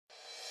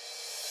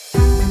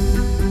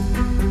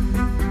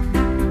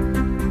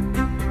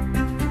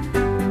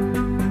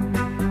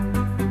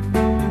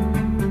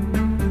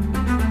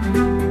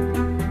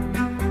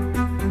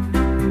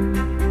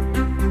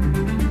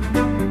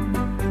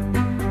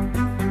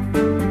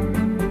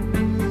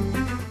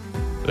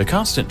The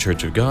Constant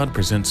Church of God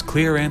presents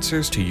clear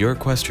answers to your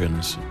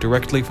questions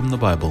directly from the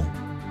Bible.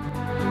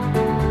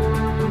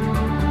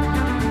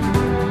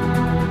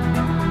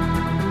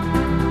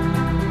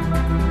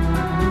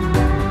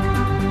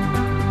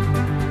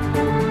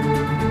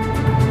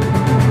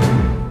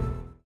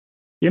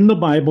 In the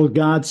Bible,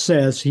 God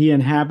says He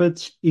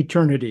inhabits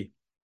eternity.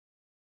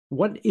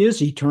 What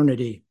is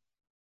eternity?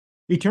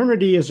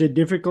 Eternity is a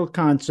difficult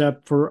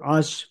concept for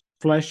us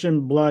flesh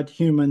and blood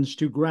humans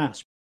to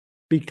grasp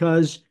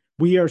because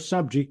we are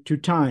subject to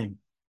time.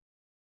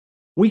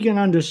 We can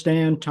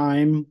understand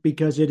time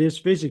because it is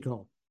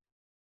physical.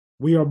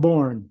 We are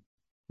born,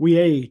 we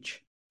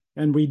age,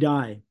 and we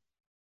die.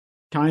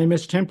 Time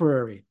is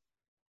temporary.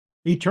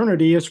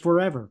 Eternity is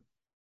forever.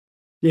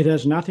 It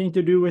has nothing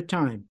to do with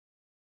time.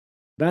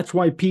 That's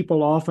why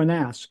people often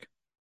ask,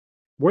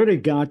 where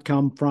did God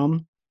come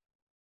from?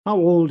 How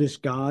old is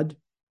God?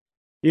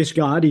 Is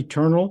God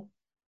eternal?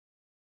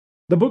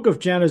 The book of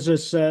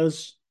Genesis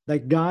says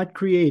that God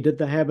created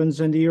the heavens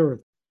and the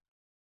earth.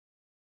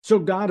 So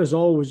God has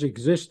always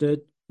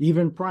existed,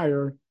 even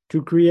prior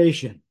to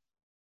creation.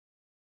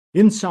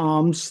 In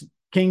Psalms,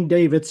 King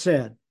David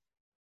said,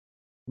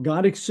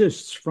 God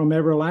exists from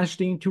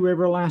everlasting to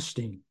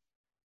everlasting,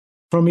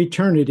 from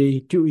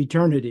eternity to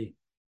eternity.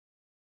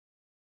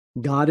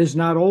 God is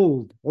not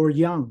old or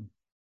young.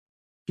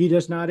 He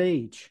does not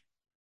age,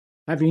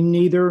 having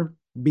neither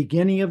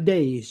beginning of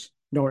days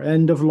nor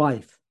end of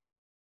life.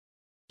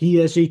 He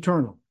is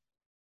eternal.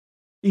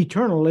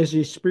 Eternal is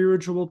a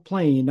spiritual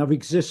plane of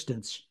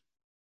existence,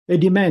 a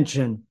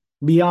dimension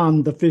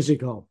beyond the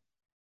physical.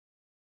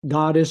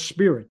 God is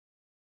spirit.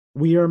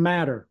 We are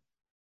matter,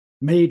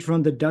 made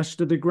from the dust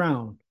of the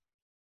ground.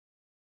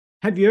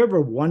 Have you ever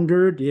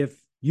wondered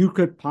if you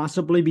could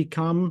possibly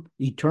become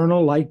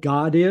eternal like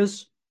God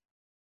is?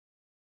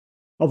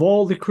 Of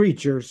all the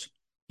creatures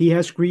He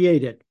has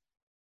created,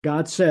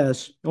 God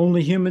says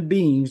only human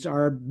beings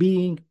are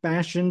being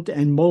fashioned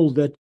and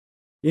molded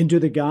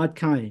into the God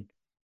kind.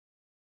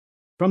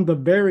 From the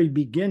very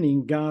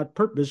beginning, God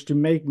purposed to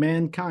make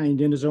mankind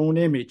in His own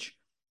image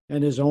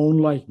and His own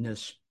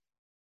likeness,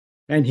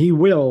 and He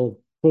will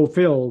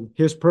fulfill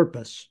His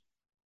purpose.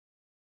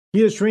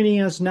 He is training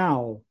us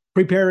now,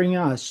 preparing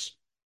us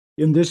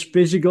in this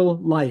physical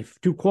life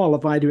to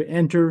qualify to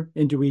enter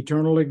into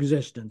eternal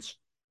existence.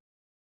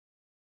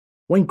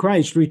 When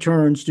Christ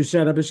returns to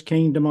set up His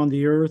kingdom on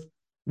the earth,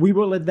 we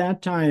will at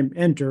that time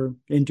enter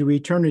into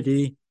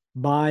eternity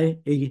by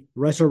a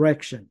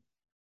resurrection.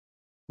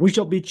 We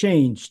shall be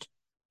changed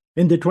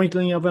in the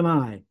twinkling of an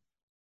eye,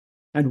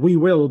 and we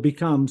will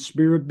become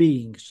spirit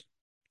beings,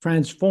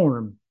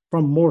 transformed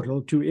from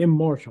mortal to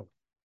immortal.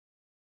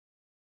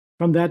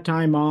 From that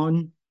time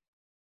on,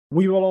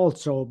 we will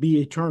also be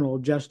eternal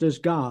just as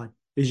God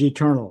is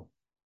eternal.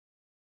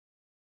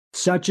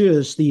 Such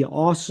is the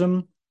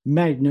awesome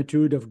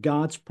magnitude of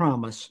God's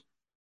promise,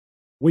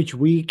 which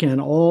we can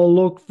all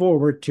look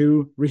forward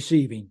to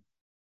receiving.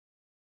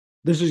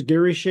 This is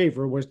Gary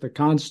Schaefer with the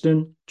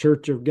Constant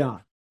Church of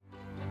God.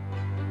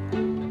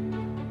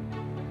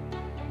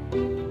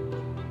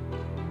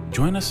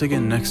 Join us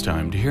again next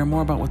time to hear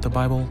more about what the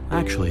Bible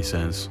actually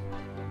says.